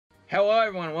Hello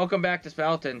everyone, welcome back to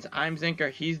Speletons. I'm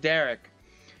Zinker, he's Derek.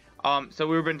 So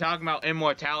we've been talking about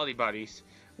immortality buddies,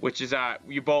 which is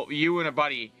you and a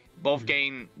buddy both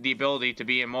gain the ability to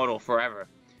be immortal forever.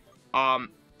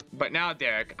 But now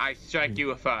Derek, I strike you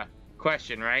with a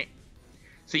question, right?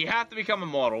 So you have to become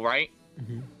immortal, right?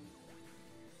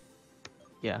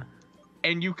 Yeah.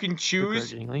 And you can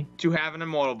choose to have an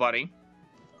immortal buddy.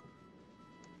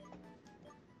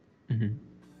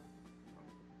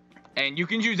 And you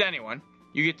can choose anyone.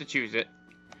 You get to choose it.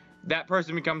 That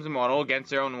person becomes immortal against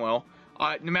their own will.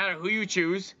 No matter who you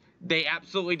choose, they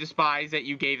absolutely despise that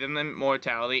you gave them the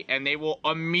immortality, and they will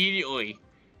immediately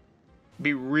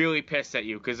be really pissed at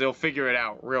you because they'll figure it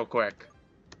out real quick.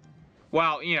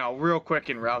 Well, you know, real quick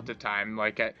in relative time.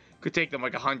 Like, it could take them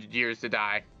like 100 years to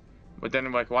die. But then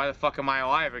I'm like, why the fuck am I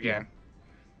alive again?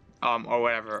 Yeah. Or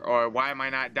whatever. Or why am I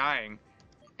not dying?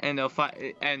 And they'll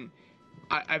fight, and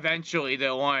eventually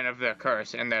they'll learn of the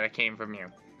curse and that it came from you.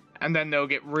 And then they'll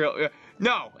get real...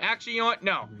 no, actually, you know what?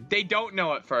 No, they don't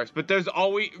know at first, but there's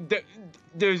always...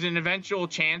 there's an eventual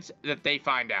chance that they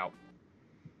find out.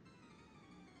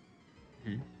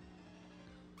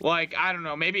 Like, I don't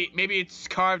know, maybe it's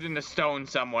carved in the stone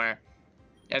somewhere.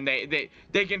 And they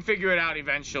can figure it out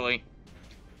eventually.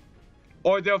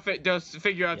 Or they'll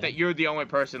figure out that you're the only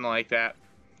person like that.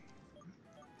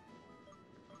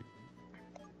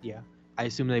 Yeah. I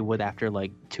assume they would after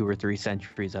like 2 or 3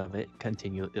 centuries of it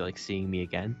continue like seeing me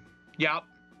again. Yep.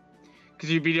 Because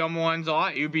you'd be the only ones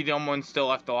alive. You'd be the only one still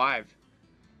left alive.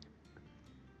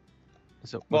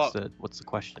 So what's the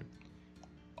question?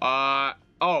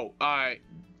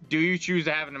 Do you choose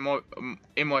to have an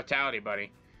immortality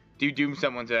buddy? Do you doom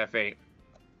someone to that fate?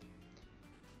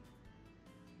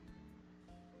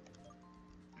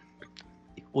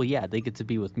 Well, yeah, they get to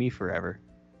be with me forever.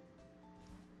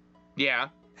 Yeah.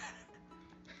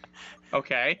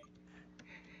 Okay.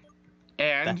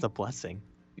 And that's a blessing.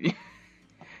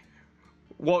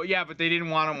 Well, yeah, but they didn't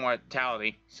want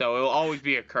immortality, so it'll always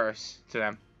be a curse to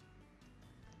them.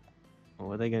 Well,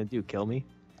 what are they gonna do? Kill me?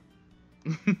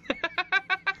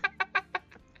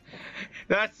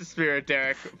 That's the spirit,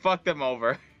 Derek. Fuck them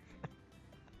over.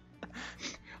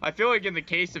 I feel like in the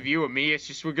case of you and me, it's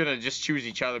just we're gonna just choose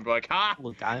each other and be like, ha!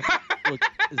 Look,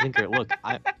 Zinker, look,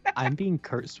 I'm being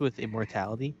cursed with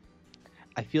immortality.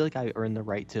 I feel like I earn the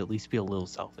right to at least be a little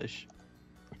selfish.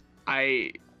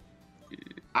 I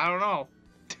don't know.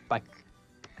 Like,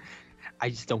 I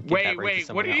just don't get that right. Wait,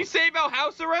 what did you say about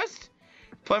house arrest?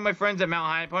 Playing my friends at Mount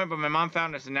High Point, but my mom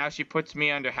found us and now she puts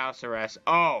me under house arrest.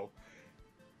 Oh.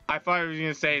 I thought he was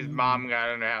gonna say his mom got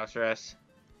under house arrest.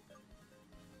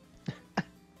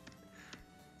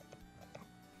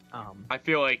 I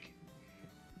feel like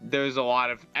there's a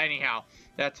lot of... anyhow,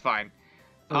 that's fine.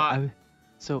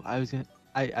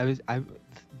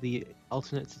 The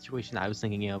alternate situation I was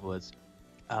thinking of was,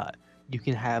 you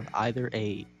can have either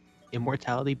a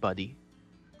immortality buddy,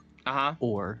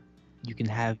 or you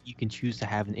can choose to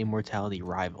have an immortality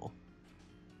rival.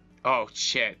 Oh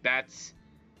shit, that's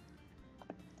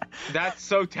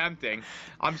so tempting.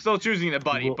 I'm still choosing the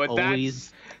buddy, but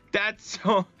that's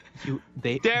so...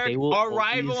 Derek, our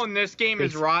rival in this game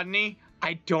is Rodney.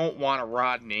 I don't want a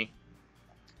Rodney.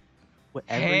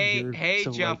 Hey,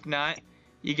 Jeff Nut.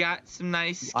 You got some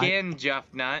nice skin, Jeff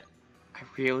Nut. I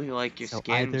really like your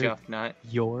skin, Jeff Nut.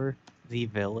 You're the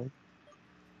villain.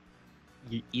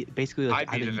 Basically,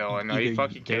 like, I'd be the villain. Are you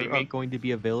fucking kidding me? I'm going to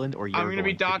be a villain, or I'm going to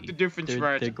be Dr.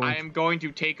 Doofenshmirtz. I am going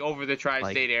to take over the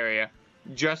tri-state area.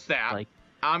 Just that.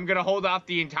 I'm going to hold off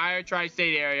the entire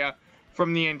tri-state area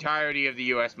from the entirety of the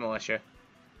U.S. militia.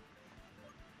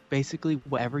 Basically,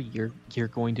 whatever you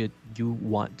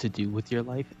want to do with your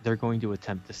life, they're going to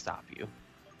attempt to stop you.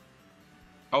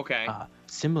 Okay.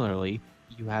 Similarly,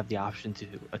 you have the option to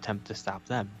attempt to stop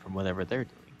them from whatever they're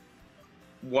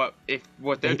doing. If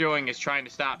what they're doing is trying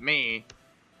to stop me,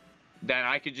 then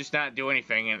I could just not do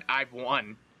anything, and I've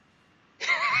won.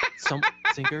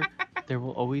 Zinker, there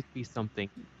will always be something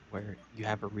where you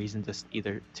have a reason to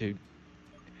either to...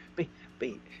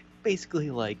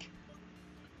 basically, like,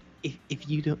 if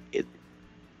you don't...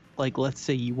 like, let's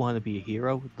say you want to be a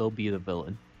hero, they'll be the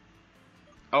villain.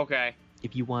 Okay.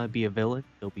 If you want to be a villain,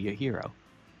 they'll be a hero.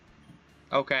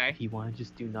 Okay. If you want to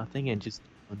just do nothing and just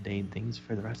mundane things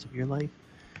for the rest of your life,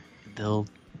 they'll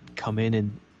come in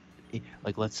and,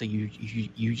 like, let's say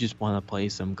you just want to play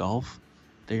some golf,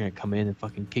 they're gonna come in and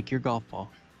fucking kick your golf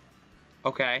ball.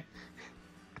 Okay.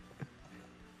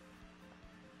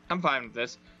 I'm fine with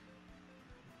this.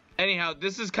 Anyhow,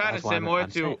 this is kind of similar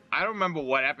to... I don't remember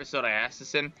what episode I asked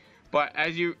this in, but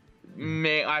as you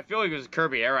may... I feel like it was a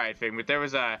Kirby Air Ride thing, but there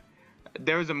was a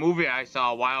there was a movie I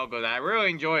saw a while ago that I really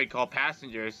enjoyed called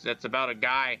Passengers. That's about a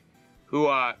guy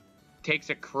who takes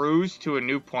a cruise to a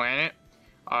new planet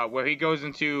where he goes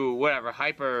into whatever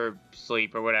hyper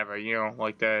sleep or whatever, you know,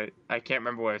 like I can't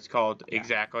remember what it's called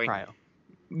exactly. Cryo.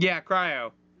 Yeah,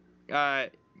 cryo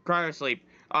sleep.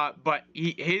 But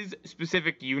his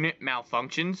specific unit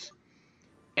malfunctions,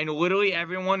 and literally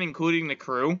everyone, including the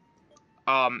crew,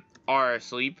 are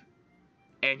asleep,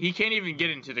 and he can't even get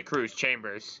into the crew's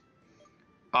chambers.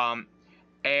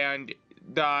 And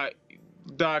the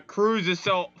cruise is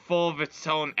so full of its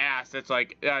own ass, it's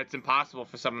like it's impossible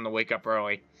for someone to wake up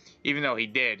early, even though he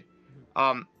did.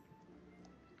 And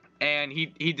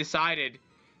he decided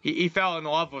he fell in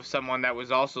love with someone that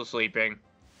was also sleeping.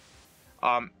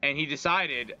 And he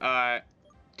decided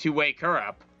to wake her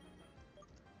up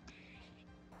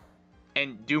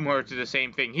and doom her to the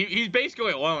same thing. He's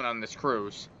basically alone on this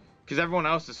cruise because everyone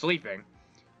else is sleeping.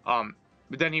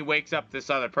 But then he wakes up this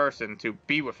other person to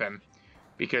be with him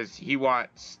because he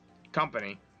wants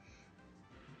company.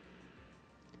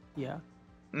 Yeah.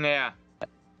 Yeah.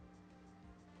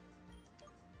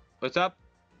 What's up?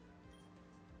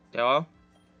 Hello?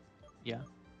 Yeah.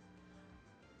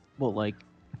 Well, like,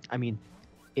 I mean,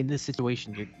 in this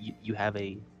situation, you have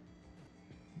a.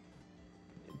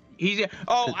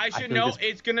 I should know.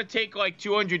 It's gonna take like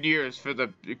 200 years for the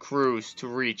cruise to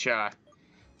reach.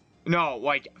 No,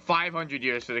 like 500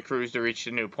 years for the cruise to reach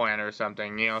the new planet or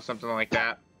something. You know, something like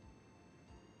that.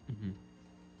 Mm-hmm.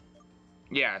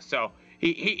 Yeah. So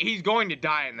he's going to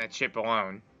die in that ship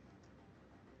alone.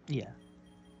 Yeah.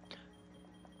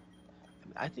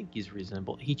 I think he's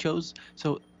reasonable. He chose.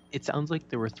 So it sounds like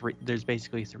there were three. There's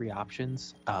basically three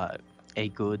options: a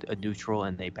good, a neutral,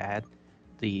 and a bad.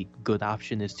 The good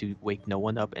option is to wake no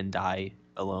one up and die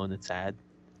alone and sad.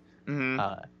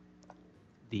 Mm-hmm.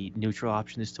 The neutral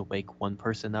option is to wake one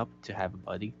person up to have a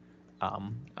buddy.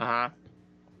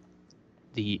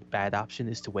 The bad option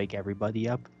is to wake everybody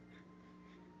up.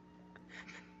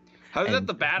 How's that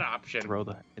the bad option?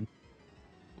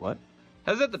 What?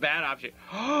 How's that the bad option?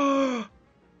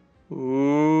 Ooh,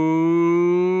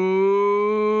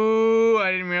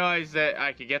 I didn't realize that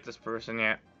I could get this person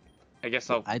yet. I guess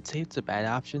I'd say it's a bad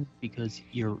option because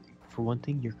for one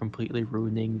thing, you're completely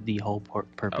ruining the whole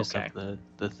purpose of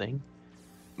the thing.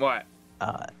 What?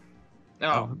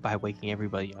 By waking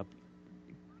everybody up,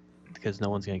 because no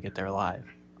one's gonna get there alive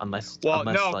unless. Well,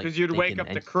 no, because you'd wake up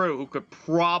the crew, who could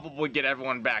probably get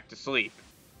everyone back to sleep.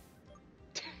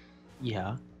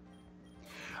 Yeah.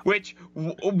 Which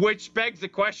begs the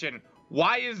question: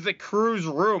 why is the crew's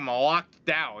room locked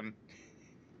down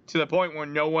to the point where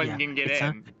no one can get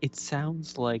in? It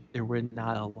sounds like there were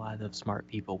not a lot of smart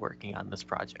people working on this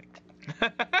project.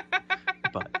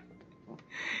 But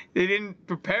they didn't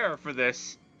prepare for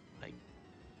this.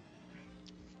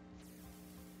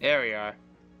 There we are.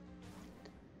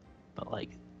 But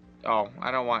like. Oh, I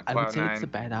don't want Cloud9. I would say it's a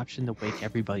bad option to wake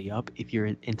everybody up if your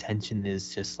intention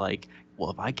is just like,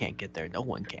 well, if I can't get there, no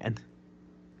one can.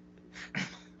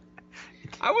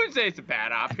 I wouldn't say it's a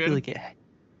bad option. I feel like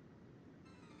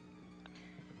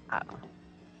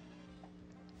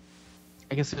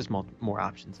I guess there's more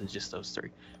options than just those three.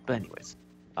 But anyways,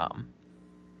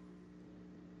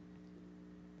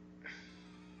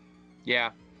 yeah.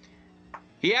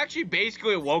 He actually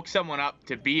basically woke someone up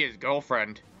to be his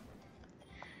girlfriend.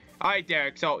 Alright,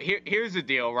 Derek, so here's the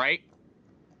deal, right?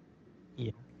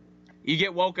 Yeah. You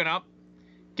get woken up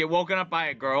by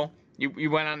a girl.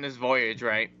 You went on this voyage,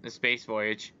 right? The space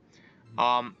voyage.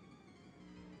 And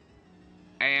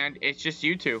it's just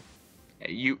you two.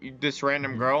 This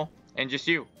random girl, and just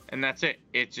you. And that's it.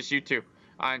 It's just you two.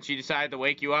 And she decided to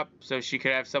wake you up so she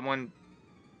could have someone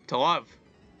to love.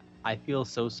 I feel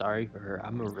so sorry for her.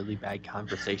 I'm a really bad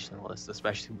conversationalist,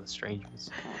 especially with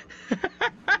strangers.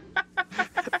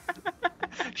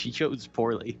 She chose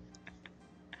poorly.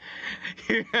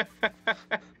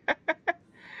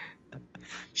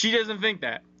 She doesn't think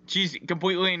that. She's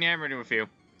completely enamored with you.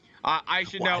 I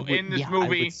should know in this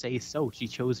movie. I would say so. She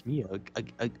chose me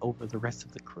over the rest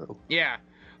of the crew. Yeah.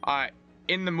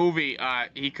 In the movie,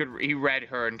 he read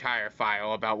her entire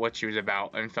file about what she was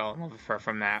about and fell in love with her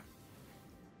from that.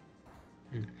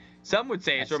 Some would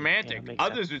say it's romantic.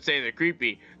 Others would say they're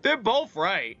creepy. They're both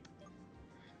right.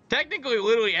 Technically,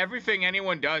 literally everything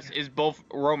anyone does is both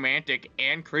romantic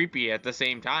and creepy at the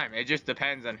same time. It just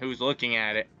depends on who's looking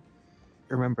at it.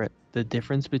 Remember, the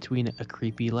difference between a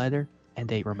creepy letter and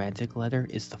a romantic letter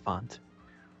is the font.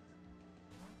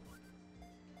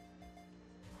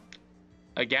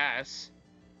 I guess.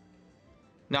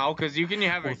 No, because you can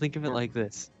have Well, think of it like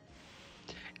this.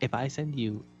 If I send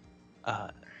you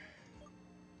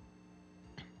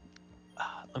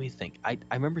let me think. I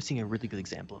remember seeing a really good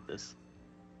example of this,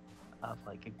 of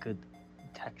like a good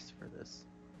text for this.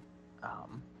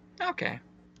 Okay.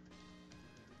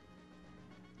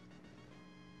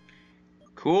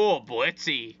 Cool,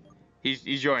 Blitzy.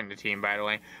 He's joining the team, by the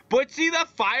way. Blitzy the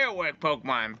firework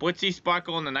Pokemon. Blitzy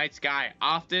sparkle in the night sky,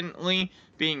 oftenly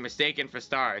being mistaken for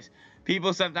stars.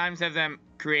 People sometimes have them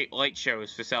create light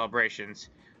shows for celebrations.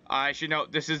 I should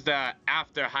note, this is the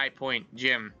after High Point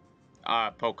Gym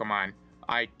Pokemon.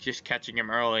 I just catching him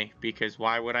early, because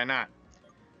why would I not?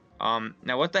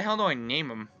 Now what the hell do I name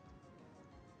him?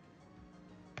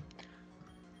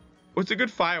 What's a good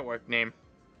firework name?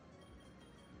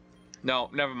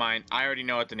 No, never mind. I already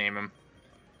know what to name him.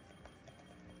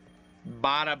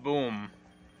 Bada boom.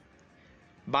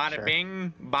 Bada Sure.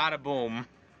 bing, bada boom.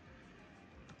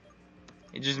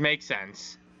 It just makes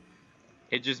sense.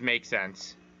 It just makes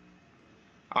sense.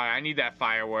 Alright, I need that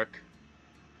firework.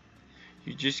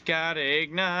 You just gotta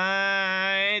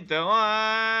ignite the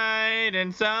light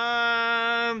and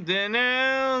something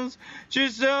else.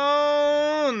 Just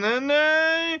on the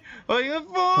night like the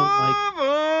 4th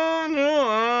of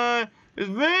July. It's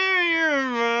baby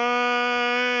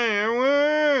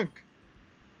firework.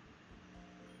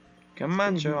 Come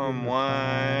on, show 'em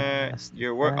what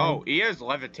your work. Oh, he has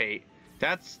levitate.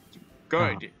 That's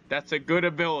good. That's a good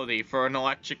ability for an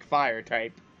electric fire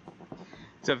type.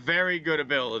 It's a very good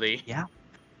ability. Yeah.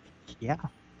 Yeah.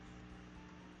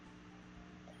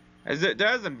 There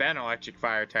hasn't been electric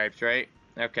fire types, right?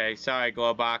 Okay, sorry,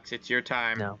 Glowbox, it's your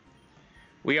time. No.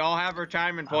 We all have our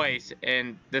time and place,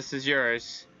 and this is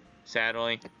yours,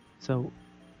 sadly. So,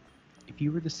 if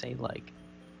you were to say, like,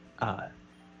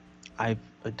 I've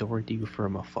adored you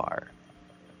from afar,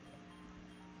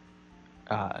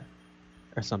 or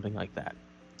something like that,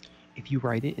 if you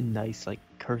write it in nice, like,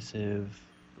 cursive,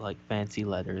 like, fancy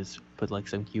letters, put, like,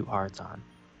 some cute hearts on,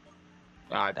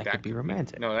 that could be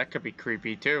romantic. No, that could be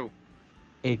creepy, too.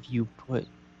 If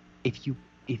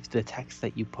the text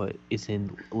that you put is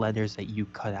in letters that you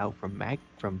cut out from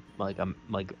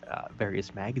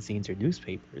various magazines or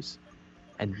newspapers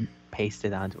and paste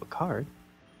it onto a card,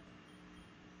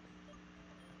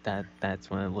 that's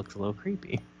when it looks a little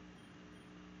creepy.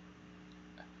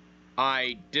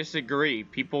 I disagree.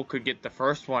 People could get the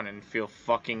first one and feel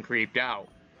fucking creeped out.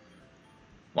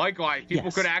 Likewise,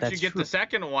 people could actually get the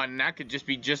second one, and that could just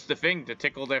be just the thing to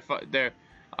tickle their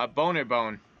boner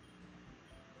bone.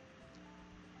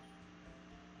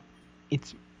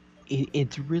 It's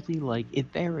really like, it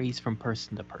varies from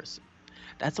person to person.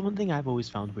 That's the one thing I've always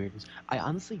found weird, is I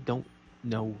honestly don't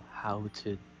know how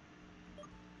to.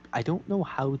 I don't know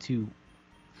how to,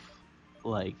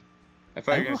 like. I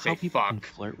thought you were gonna say people fuck. Can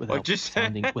flirt without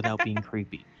without being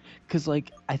creepy. Because,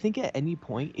 like, I think at any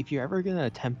point, if you're ever gonna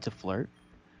attempt to flirt,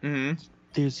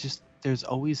 there's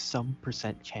always some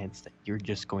 % chance that you're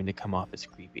just going to come off as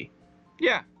creepy.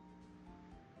 Yeah.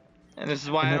 And this is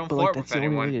why I don't flirt with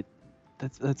anyone.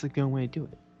 That's like the only way to do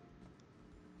it.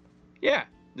 Yeah.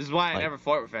 This is why I never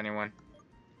flirt with anyone.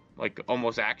 Like,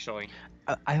 almost actually.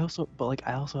 I also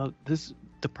have this.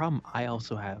 The problem I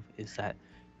also have is that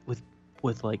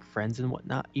with like friends and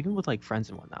whatnot, even with like friends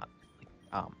and whatnot,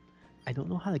 I don't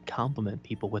know how to compliment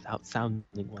people without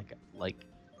sounding like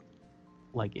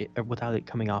it, or without it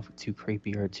coming off too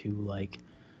creepy or too like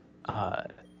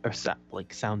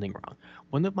sounding wrong.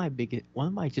 One of my biggest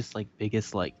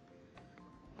like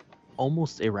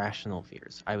almost irrational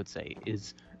fears, I would say,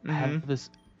 is I have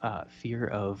this fear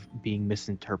of being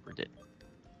misinterpreted.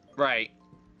 Right.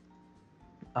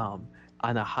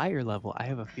 On a higher level, I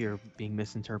have a fear of being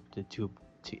misinterpreted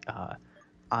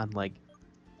on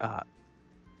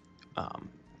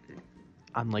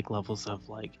levels of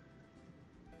like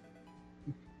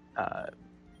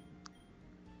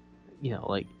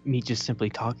like me just simply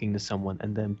talking to someone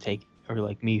and them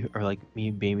me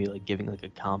maybe like giving like a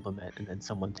compliment and then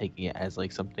someone taking it as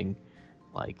like something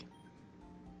like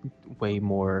way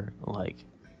more like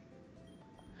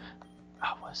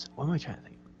what am I trying to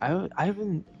think? I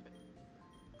haven't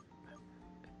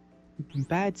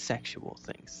bad sexual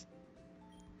things.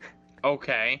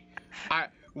 Okay.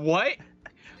 What?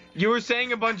 You were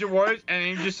saying a bunch of words and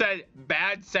you just said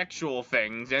bad sexual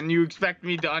things, and you expect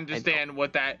me to understand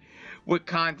what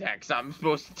context I'm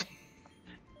supposed to.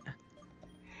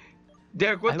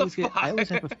 Derek, what the fuck? I always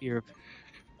have a fear of.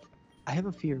 I have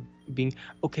a fear of being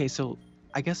okay. So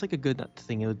I guess like a good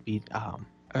thing it would be,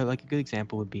 or like a good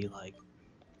example would be like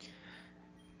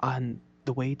on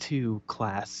the way to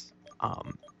class,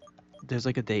 there's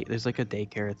like a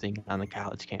daycare thing on the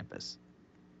college campus.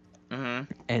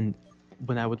 And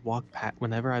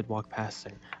whenever I'd walk past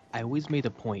there, I always made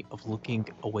a point of looking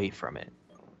away from it.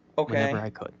 Okay. Whenever I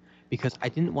could, because I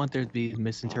didn't want there to be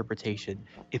misinterpretation.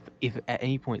 If at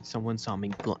any point someone saw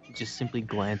me just simply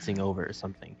glancing over or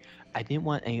something, I didn't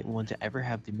want anyone to ever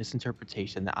have the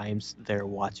misinterpretation that I am there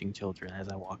watching children as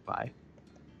I walk by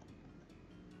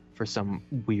for some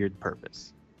weird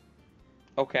purpose.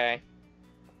 Okay.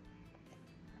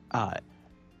 I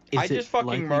just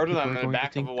fucking murder them in the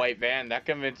back of a white van. That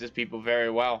convinces people very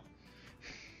well.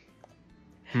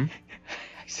 Hmm?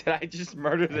 I said I just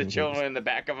murdered the children in the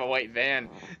back of a white van.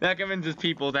 That convinces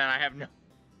people that I have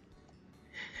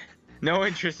no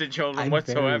interest in children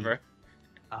whatsoever.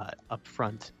 Very,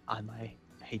 upfront on my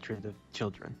hatred of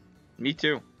children. Me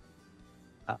too.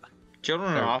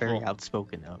 Children are awful. Very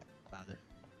outspoken about it.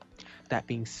 That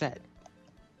being said,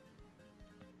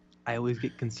 I always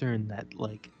get concerned that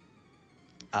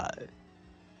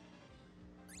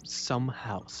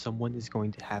somehow someone is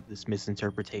going to have this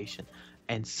misinterpretation,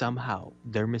 and somehow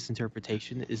their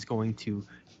misinterpretation is going to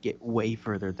get way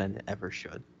further than it ever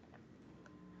should.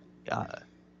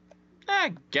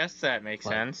 I guess that makes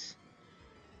sense.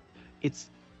 It's...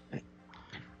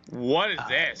 What is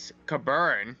this?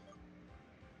 Caburn?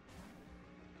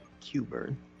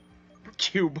 Cuburn.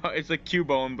 It's like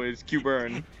Cubone, but it's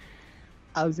Cuburn.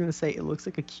 I was gonna say, it looks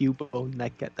like a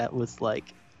Cubone that was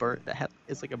like burnt.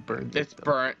 It's like a burnt. It's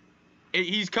burnt.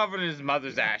 He's covered in his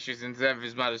mother's ashes instead of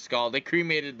his mother's skull. They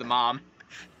cremated the mom.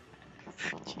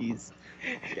 Jeez.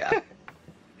 Yeah.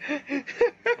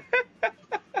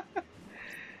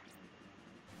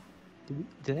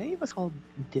 Did any of us call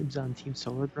dibs on Team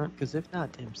Solar Grunt? Because if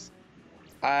not, dibs.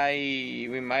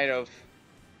 We might have.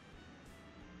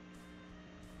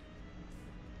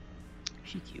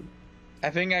 She cute. I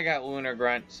think I got Lunar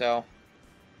Grunt, so.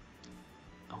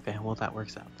 Okay, well that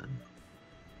works out then.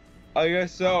 I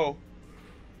guess so.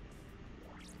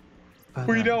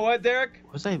 Well, you know what, Derek?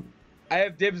 Was I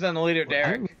have dibs on the leader, Derek.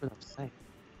 I remember what I was saying.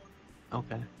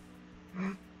 Okay.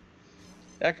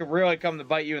 That could really come to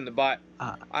bite you in the butt.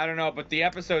 I don't know, but the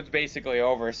episode's basically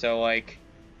over, so and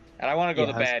I want to go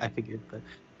to bed. I figured, but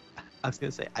I was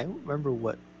gonna say I don't remember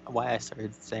why I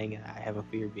started saying I have a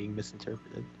fear of being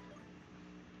misinterpreted.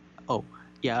 Oh,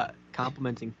 yeah,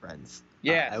 complimenting friends.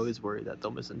 Yeah. I always worry that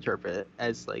they'll misinterpret it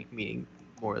as meaning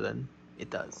more than it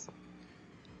does.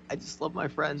 I just love my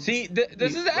friends. See,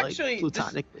 this is actually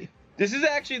platonically. This is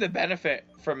actually the benefit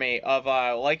for me of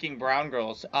liking brown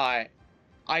girls. I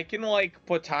can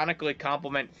platonically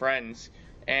compliment friends,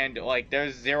 and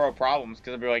there's zero problems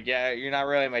because I'll be like, yeah, you're not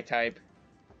really my type.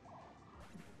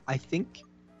 I think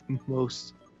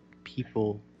most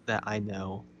people that I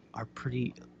know are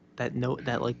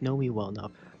know me well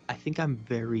enough. I think I'm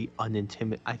very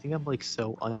unintimidating. I think I'm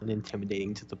so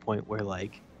unintimidating to the point where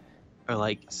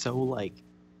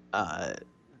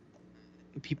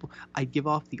people. I give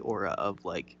off the aura of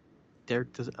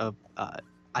Derek does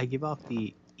I give off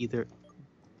the either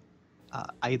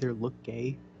look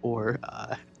gay or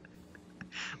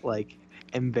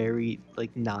am very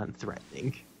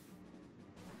non-threatening.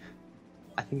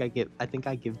 I think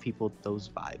I give people those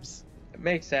vibes. It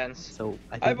makes sense. So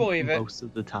I believe it. Most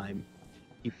of the time,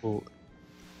 people,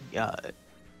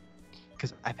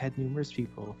 because I've had numerous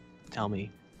people tell me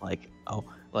I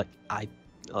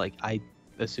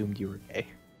assumed you were gay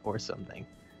or something,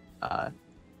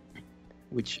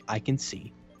 which I can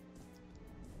see.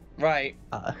 Right.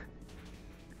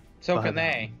 So can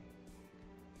they.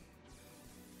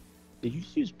 Did you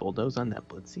just use bulldoze on that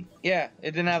Blitzy? Yeah,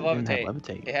 it didn't have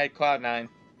levitate. It had Cloud9.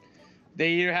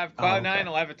 They either have Cloud9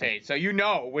 or levitate, so you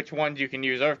know which ones you can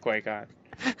use Earthquake on.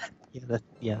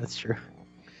 Yeah, that's true.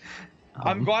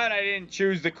 I'm glad I didn't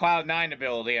choose the Cloud9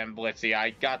 ability on Blitzy.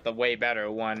 I got the way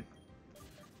better one.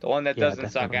 The one that doesn't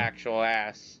suck actual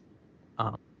ass.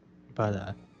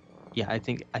 Yeah, I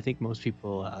think most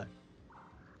people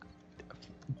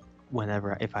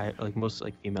whenever most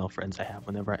female friends I have,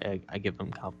 whenever I give them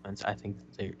compliments, I think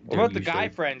they're what about the guy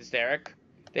friends, Derek?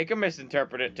 They can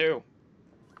misinterpret it too.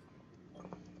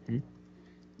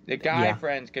 The guy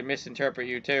friends can misinterpret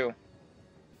you too.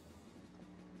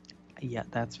 Yeah,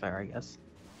 that's fair, I guess.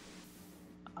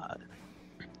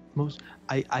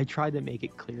 I try to make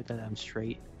it clear that I'm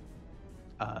straight.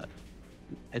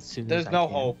 As soon There's as no I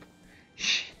can. hope.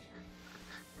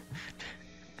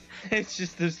 It's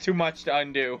just there's too much to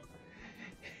undo.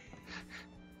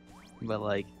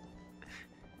 But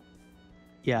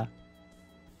yeah.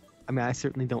 I mean, I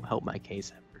certainly don't help my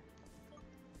case ever.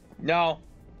 No.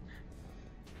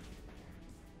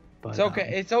 But, it's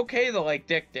okay. It's okay to like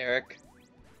dick, Derek.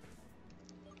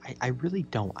 I really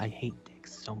don't. I hate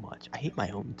dicks so much. I hate my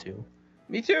own too.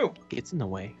 Me too. It gets in the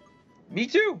way. Me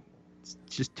too. It's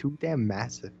just too damn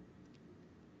massive.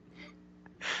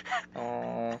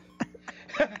 Aww.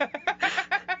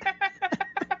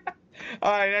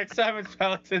 All right, next time it's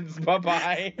Speletons. Bye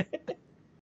bye.